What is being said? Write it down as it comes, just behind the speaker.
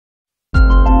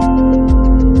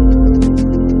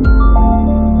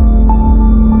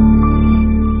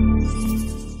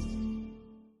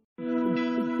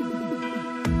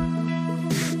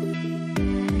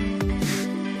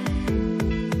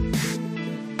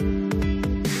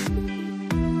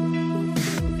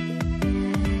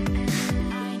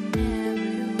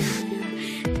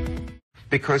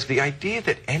because the idea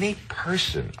that any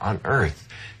person on earth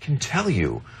can tell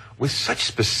you with such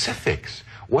specifics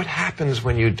what happens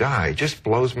when you die just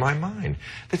blows my mind.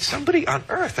 That somebody on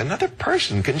earth, another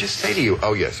person, can just say to you,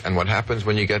 oh yes, and what happens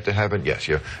when you get to heaven? Yes,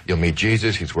 you'll meet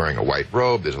Jesus, he's wearing a white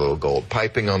robe, there's a little gold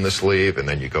piping on the sleeve, and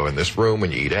then you go in this room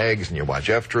and you eat eggs and you watch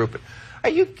F-Troop. Are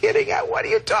you kidding? What are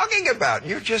you talking about?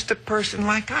 You're just a person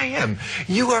like I am.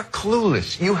 You are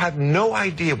clueless. You have no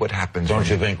idea what happens. Don't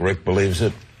you think Rick believes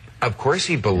it? Of course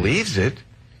he believes it,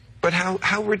 but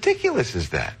how ridiculous is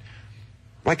that?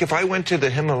 Like if I went to the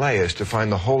Himalayas to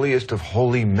find the holiest of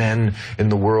holy men in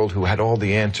the world who had all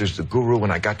the answers, the guru,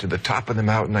 when I got to the top of the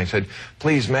mountain, I said,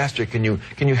 please, master, can you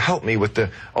help me with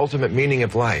the ultimate meaning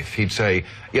of life? He'd say,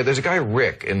 yeah, there's a guy,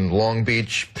 Rick, in Long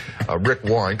Beach, Rick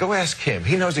Warren. Go ask him.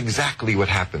 He knows exactly what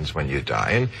happens when you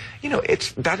die. And, you know,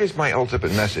 that is my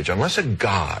ultimate message. Unless a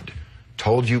God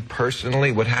told you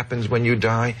personally what happens when you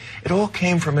die, it all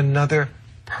came from another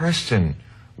person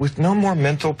with no more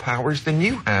mental powers than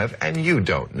you have, and you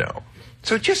don't know.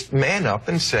 So just man up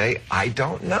and say, I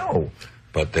don't know.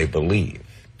 But they believe.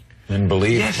 And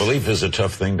belief is a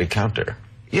tough thing to counter.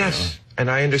 Yes, you know? And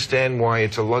I understand why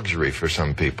it's a luxury for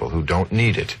some people who don't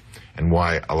need it, and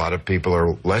why a lot of people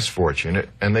are less fortunate,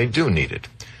 and they do need it.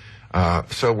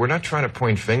 So we're not trying to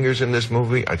point fingers in this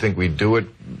movie. I think we do it.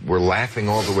 We're laughing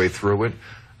all the way through it.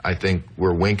 I think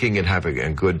we're winking and having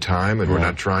a good time, and we're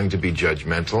not trying to be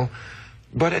judgmental.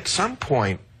 But at some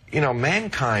point, you know,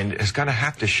 mankind is going to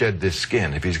have to shed this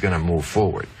skin if he's going to move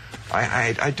forward.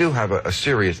 I do have a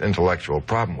serious intellectual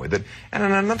problem with it. And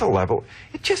on another level,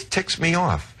 it just ticks me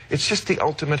off. It's just the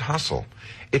ultimate hustle.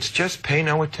 It's just pay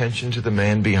no attention to the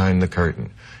man behind the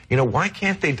curtain. You know, why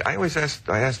can't they? I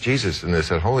asked Jesus in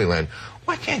this at Holy Land,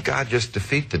 why can't God just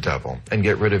defeat the devil and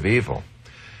get rid of evil?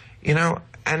 You know,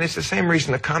 and it's the same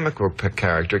reason a comic book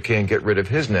character can't get rid of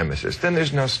his nemesis. Then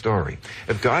there's no story.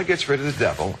 If God gets rid of the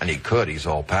devil, and he could, he's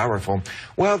all-powerful,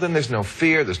 well, then there's no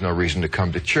fear, there's no reason to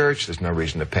come to church, there's no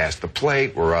reason to pass the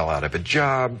plate, we're all out of a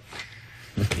job.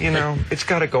 You know, it's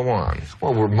got to go on.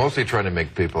 Well, we're mostly trying to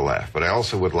make people laugh, but I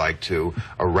also would like to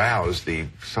arouse the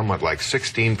somewhat like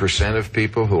 16% of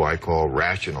people who I call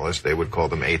rationalists. They would call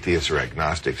them atheists or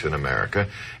agnostics in America.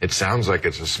 It sounds like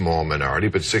it's a small minority,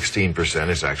 but 16%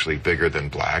 is actually bigger than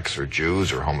blacks or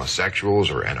Jews or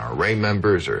homosexuals or NRA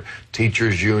members or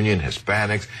teachers union,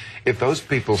 Hispanics. If those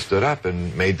people stood up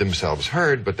and made themselves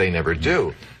heard, but they never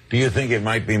do. Do you think it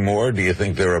might be more? Do you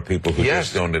think there are people who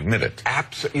just don't admit it?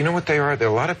 Absolutely. You know what they are? There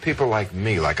are a lot of people like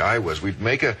me, like I was. We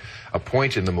make a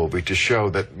point in the movie to show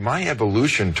that my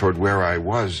evolution toward where I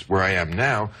was, where I am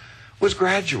now, was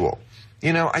gradual.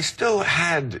 You know, I still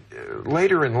had,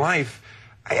 later in life,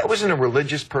 I wasn't a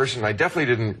religious person. I definitely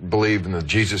didn't believe in the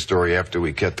Jesus story after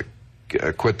we quit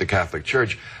the Catholic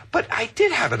Church. But I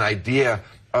did have an idea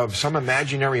of some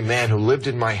imaginary man who lived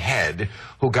in my head,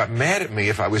 who got mad at me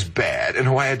if I was bad, and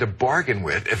who I had to bargain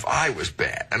with if I was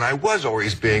bad. And I was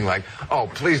always being like,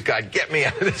 oh, please, God, get me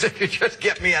out of this. If you just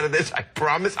get me out of this, I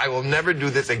promise I will never do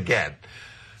this again.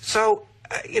 So,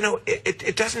 you know,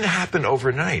 it doesn't happen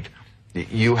overnight.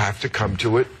 You have to come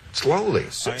to it slowly.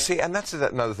 So, see, and that's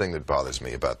another thing that bothers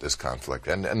me about this conflict,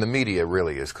 and the media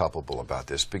really is culpable about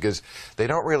this, because they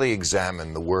don't really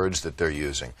examine the words that they're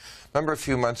using. Remember a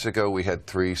few months ago we had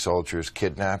 3 soldiers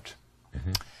kidnapped?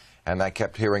 And I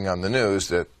kept hearing on the news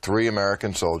that 3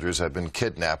 American soldiers had been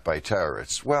kidnapped by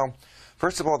terrorists. Well,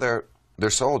 first of all, they're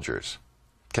soldiers.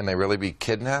 Can they really be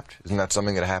kidnapped? Isn't that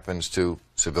something that happens to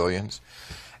civilians?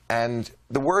 And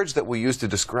the words that we use to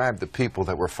describe the people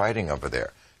that were fighting over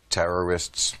there,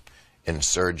 terrorists,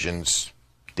 insurgents,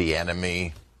 the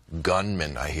enemy,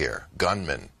 gunmen, I hear,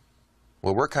 gunmen.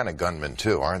 Well, we're kind of gunmen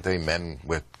too, aren't they, men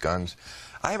with guns?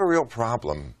 I have a real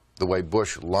problem the way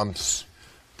Bush lumps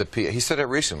the people. He said it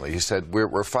recently. He said,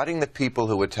 we're fighting the people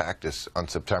who attacked us on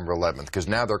September 11th, because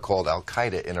now they're called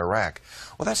Al-Qaeda in Iraq.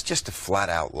 Well, that's just a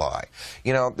flat-out lie.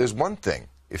 You know, there's one thing,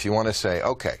 if you want to say,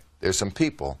 okay, there's some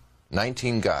people,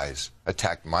 19 guys,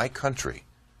 attacked my country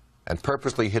and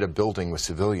purposely hit a building with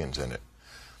civilians in it.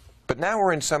 But now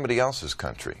we're in somebody else's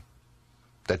country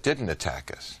that didn't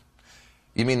attack us.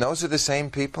 You mean those are the same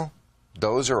people?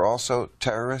 Those are also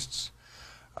terrorists?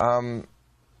 You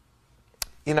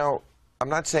know, I'm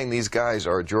not saying these guys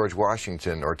are George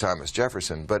Washington or Thomas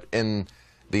Jefferson, but in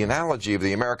the analogy of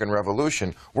the American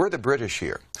Revolution, we're the British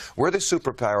here. We're the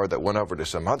superpower that went over to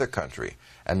some other country.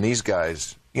 And these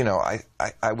guys, you know,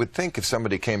 I would think if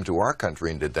somebody came to our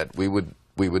country and did that, we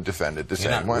would defend it the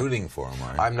same way. You're not rooting for them,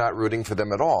 are you? I'm not rooting for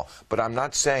them at all. But I'm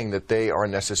not saying that they are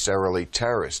necessarily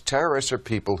terrorists. Terrorists are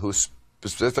people who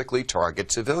specifically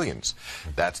target civilians.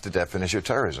 That's the definition of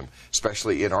terrorism,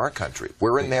 especially in our country.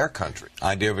 We're in their country.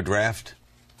 Idea of a draft?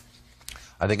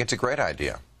 I think it's a great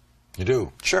idea. You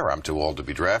do? Sure, I'm too old to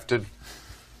be drafted.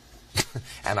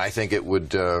 And I think it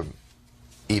would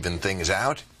even things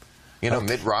out. You know,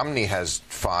 Mitt Romney has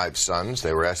 5 sons.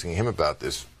 They were asking him about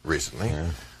this recently. Yeah.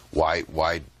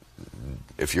 Why,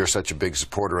 if you're such a big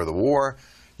supporter of the war,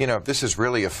 you know, if this is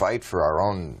really a fight for our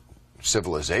own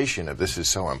civilization, if this is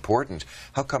so important,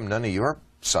 how come none of your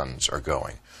sons are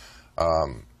going?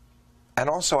 And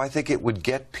also, I think it would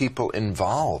get people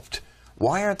involved.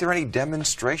 Why aren't there any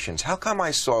demonstrations? How come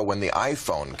I saw when the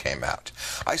iPhone came out,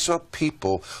 I saw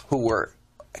people who were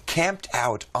camped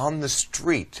out on the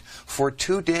street for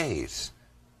 2 days,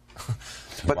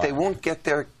 but they won't get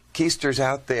their keisters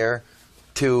out there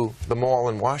to the mall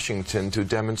in Washington to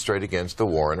demonstrate against the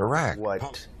war in Iraq.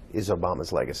 What is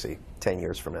Obama's legacy 10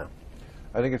 years from now?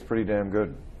 I think it's pretty damn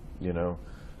good, you know.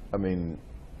 I mean,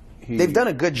 they've done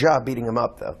a good job beating him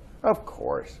up, though. Of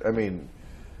course. I mean,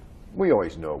 we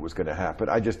always knew it was going to happen.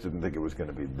 I just didn't think it was going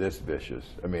to be this vicious.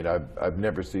 I mean, I've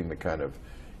never seen the kind of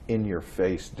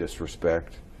in-your-face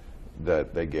disrespect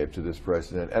that they gave to this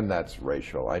president, and that's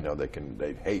racial. I know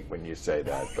they hate when you say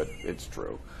that, but it's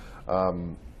true.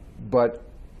 But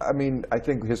I mean, I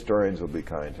think historians will be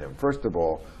kind to him. First of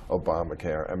all,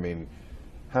 Obamacare. I mean,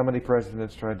 how many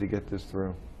presidents tried to get this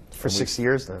through? For 6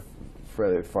 years now.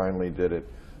 They finally did it.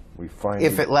 We finally.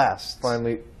 If it lasts.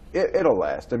 Finally. It'll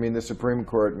last. I mean, the Supreme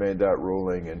Court made that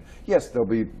ruling, and yes, there'll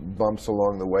be bumps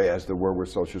along the way, as there were with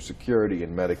Social Security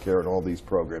and Medicare and all these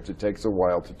programs. It takes a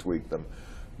while to tweak them,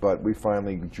 but we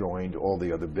finally joined all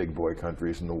the other big boy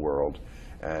countries in the world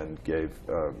and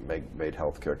made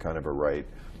healthcare kind of a right,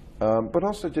 but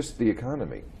also just the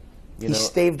economy. He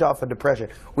staved off a depression.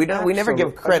 We never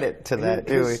give credit to that,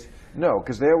 do we? No,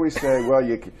 because they always say, well,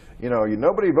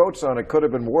 nobody votes on it. Could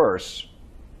have been worse.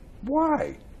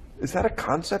 Why? Is that a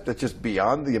concept that's just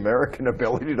beyond the American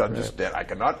ability to understand? I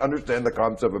cannot understand the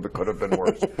concept of it could have been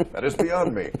worse. That is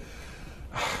beyond me.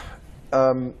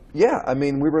 Yeah, I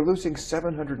mean, we were losing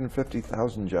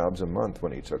 750,000 jobs a month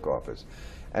when he took office.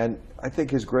 And I think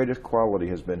his greatest quality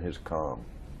has been his calm.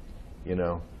 You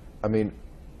know? I mean,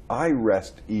 I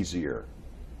rest easier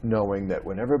knowing that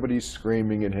when everybody's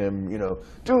screaming at him, you know,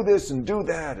 do this and do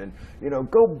that, and, you know,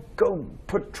 go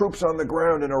put troops on the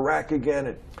ground in Iraq again.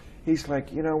 And he's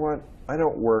like, you know what? I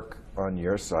don't work on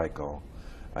your cycle.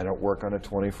 I don't work on a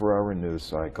 24-hour news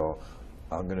cycle.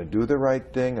 I'm going to do the right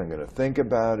thing. I'm going to think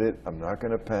about it. I'm not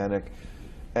going to panic.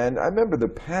 And I remember the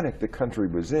panic the country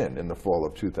was in the fall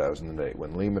of 2008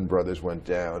 when Lehman Brothers went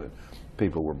down and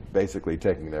people were basically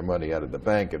taking their money out of the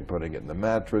bank and putting it in the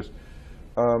mattress.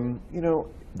 You know,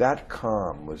 that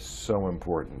calm was so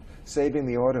important. Saving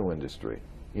the auto industry.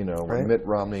 You know, when Mitt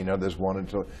Romney and others wanted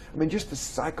to. I mean, just the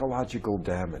psychological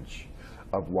damage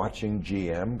of watching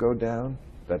GM go down,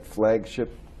 that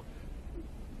flagship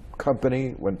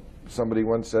company, when somebody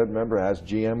once said, remember, as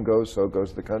GM goes, so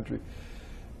goes the country.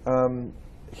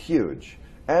 Huge.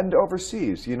 And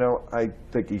overseas, you know, I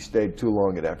think he stayed too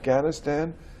long in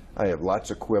Afghanistan. I have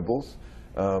lots of quibbles.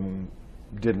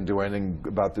 Didn't do anything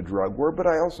about the drug war, but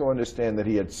I also understand that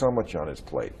he had so much on his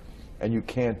plate, and you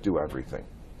can't do everything.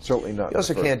 Certainly not. You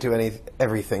also can't do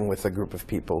everything with a group of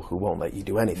people who won't let you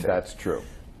do anything. That's true.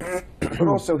 But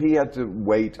also he had to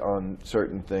wait on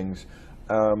certain things.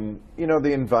 You know,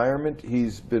 the environment,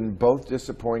 he's been both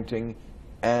disappointing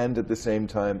and at the same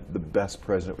time the best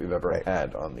president we've ever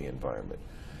had on the environment.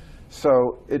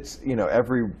 So it's, you know,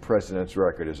 every president's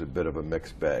record is a bit of a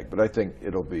mixed bag, but I think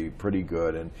it'll be pretty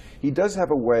good. And he does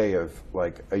have a way of,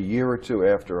 like, a year or two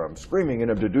after I'm screaming at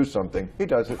him to do something, he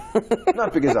does it.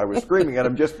 Not because I was screaming at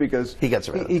him, just because he gets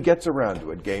around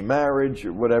to it. Gay marriage,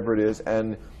 or whatever it is.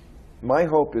 And my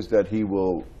hope is that he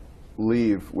will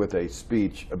leave with a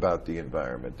speech about the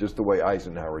environment, just the way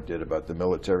Eisenhower did about the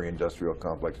military-industrial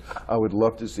complex. I would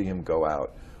love to see him go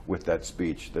out with that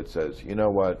speech that says, you know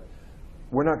what,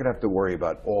 we're not going to have to worry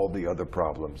about all the other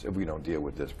problems if we don't deal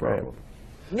with this problem.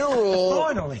 New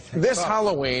rule, this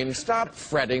Halloween, stop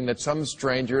fretting that some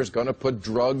stranger is going to put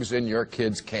drugs in your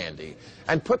kid's candy.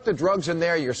 And put the drugs in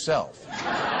there yourself.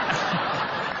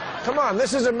 Come on,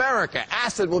 this is America.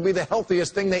 Acid will be the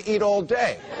healthiest thing they eat all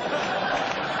day.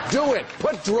 Do it.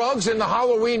 Put drugs in the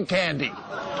Halloween candy.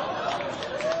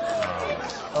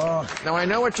 Now, I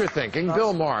know what you're thinking.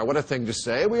 Bill Maher, what a thing to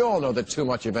say. We all know that too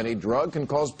much of any drug can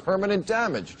cause permanent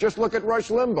damage. Just look at Rush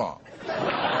Limbaugh.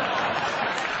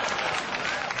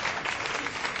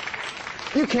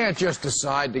 You can't just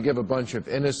decide to give a bunch of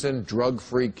innocent,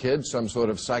 drug-free kids some sort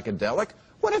of psychedelic.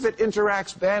 What if it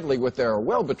interacts badly with their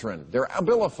Wellbutrin, their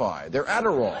Abilify, their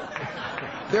Adderall,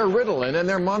 their Ritalin, and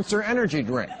their Monster Energy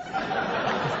drink?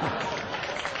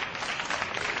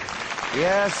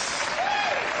 Yes.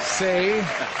 See?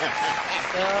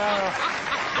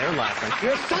 They're laughing.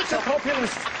 You're such a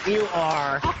populist. You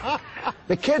are.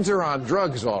 The kids are on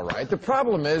drugs, all right. The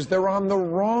problem is they're on the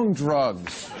wrong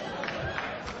drugs.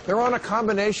 They're on a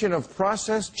combination of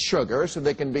processed sugar, so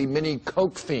they can be mini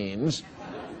coke fiends,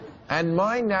 and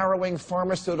mind-narrowing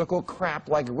pharmaceutical crap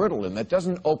like Ritalin that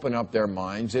doesn't open up their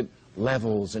minds, it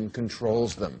levels and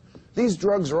controls them. These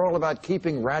drugs are all about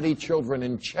keeping ratty children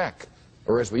in check,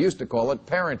 or as we used to call it,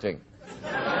 parenting.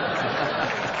 Fair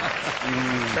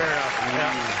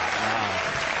enough.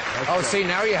 Oh, see,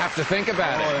 now you have to think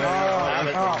about it.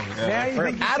 Now you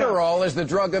think Adderall is the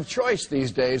drug of choice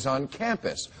these days on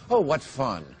campus. Oh, what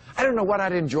fun. I don't know what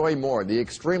I'd enjoy more, the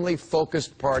extremely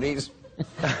focused parties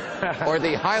or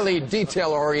the highly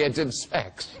detail-oriented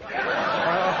sex.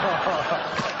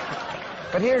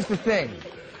 But here's the thing.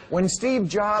 When Steve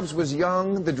Jobs was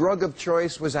young, the drug of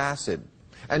choice was acid.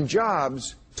 And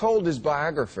Jobs told his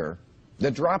biographer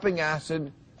that dropping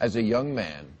acid as a young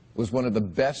man was one of the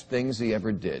best things he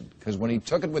ever did, because when he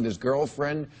took it with his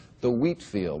girlfriend, the wheat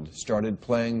field started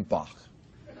playing Bach,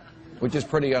 which is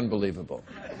pretty unbelievable.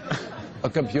 A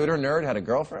computer nerd had a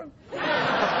girlfriend?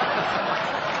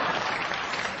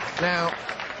 Now,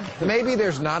 maybe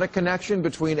there's not a connection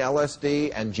between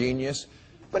LSD and genius,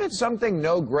 but it's something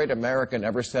no great American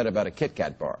ever said about a Kit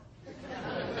Kat bar.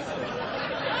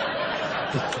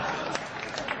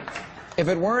 If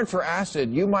it weren't for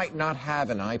acid, you might not have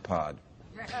an iPod.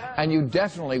 And you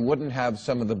definitely wouldn't have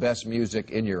some of the best music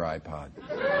in your iPod. You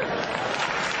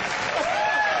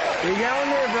got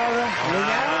there, brother. You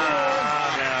got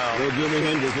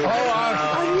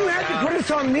Oh, you had to put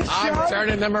us on this show? I'm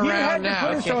turning them around now.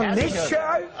 You had to put us on this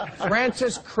show?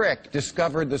 Francis Crick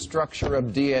discovered the structure of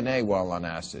DNA while on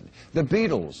acid. The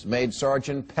Beatles made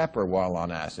Sgt. Pepper while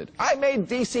on acid. I made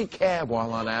DC Cab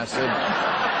while on acid.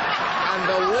 And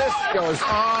the list goes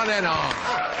on and on.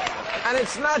 And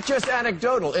it's not just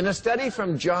anecdotal. In a study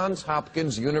from Johns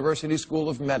Hopkins University School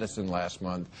of Medicine last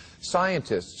month,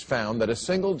 scientists found that a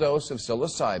single dose of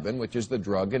psilocybin, which is the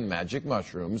drug in magic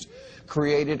mushrooms,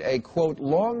 created a, quote,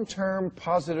 long-term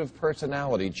positive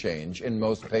personality change in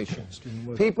most patients.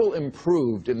 People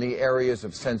improved in the areas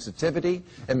of sensitivity,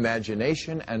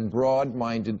 imagination, and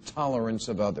broad-minded tolerance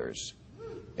of others.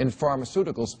 In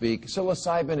pharmaceutical speak,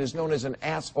 psilocybin is known as an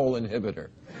asshole inhibitor.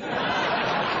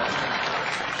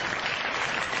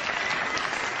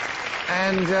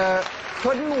 And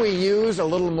couldn't we use a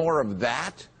little more of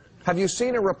that? Have you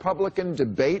seen a Republican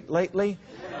debate lately?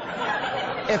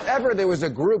 If ever there was a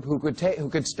group who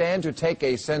could stand to take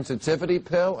a sensitivity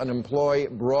pill and employ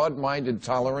broad-minded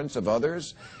tolerance of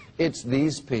others, it's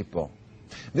these people.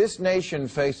 This nation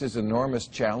faces enormous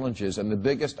challenges, and the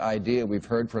biggest idea we've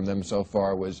heard from them so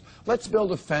far was, let's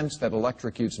build a fence that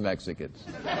electrocutes Mexicans.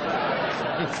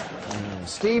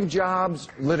 Steve Jobs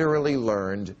literally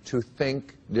learned to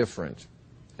think different.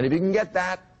 And if you can get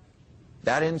that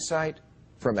insight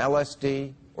from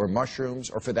LSD or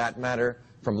mushrooms, or for that matter,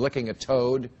 from licking a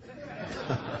toad,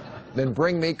 then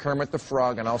bring me Kermit the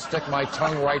Frog and I'll stick my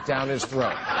tongue right down his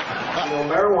throat. You know,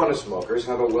 marijuana smokers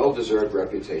have a well-deserved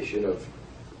reputation of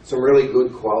some really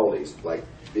good qualities, like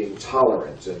being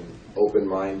tolerant and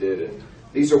open-minded, and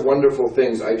these are wonderful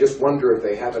things. I just wonder if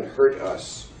they haven't hurt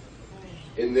us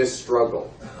in this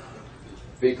struggle,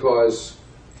 because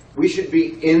we should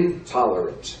be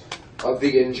intolerant of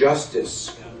the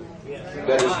injustice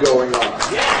that is going on.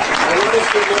 I want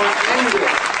us to more angry.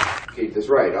 Keith is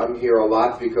right. I'm here a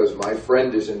lot because my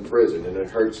friend is in prison and it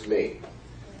hurts me.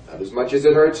 Not as much as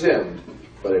it hurts him,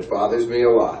 but it bothers me a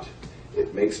lot.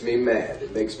 It makes me mad.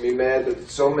 It makes me mad that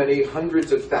so many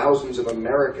hundreds of thousands of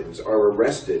Americans are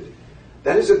arrested.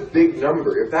 That is a big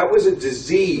number. If that was a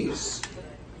disease,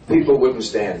 people wouldn't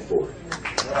stand for it.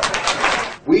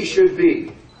 We should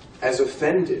be as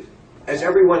offended as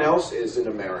everyone else is in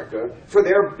America for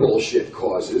their bullshit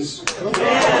causes.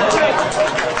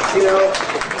 You know,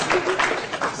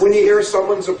 when you hear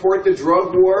someone support the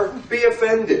drug war, be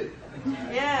offended.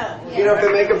 Yeah. You know, if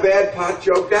they make a bad pot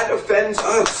joke, that offends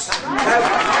us. How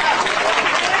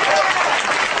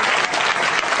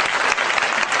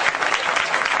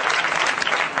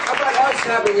about us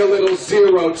having a little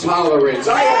zero tolerance?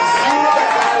 I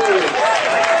have zero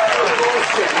tolerance for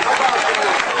bullshit. How about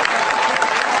that?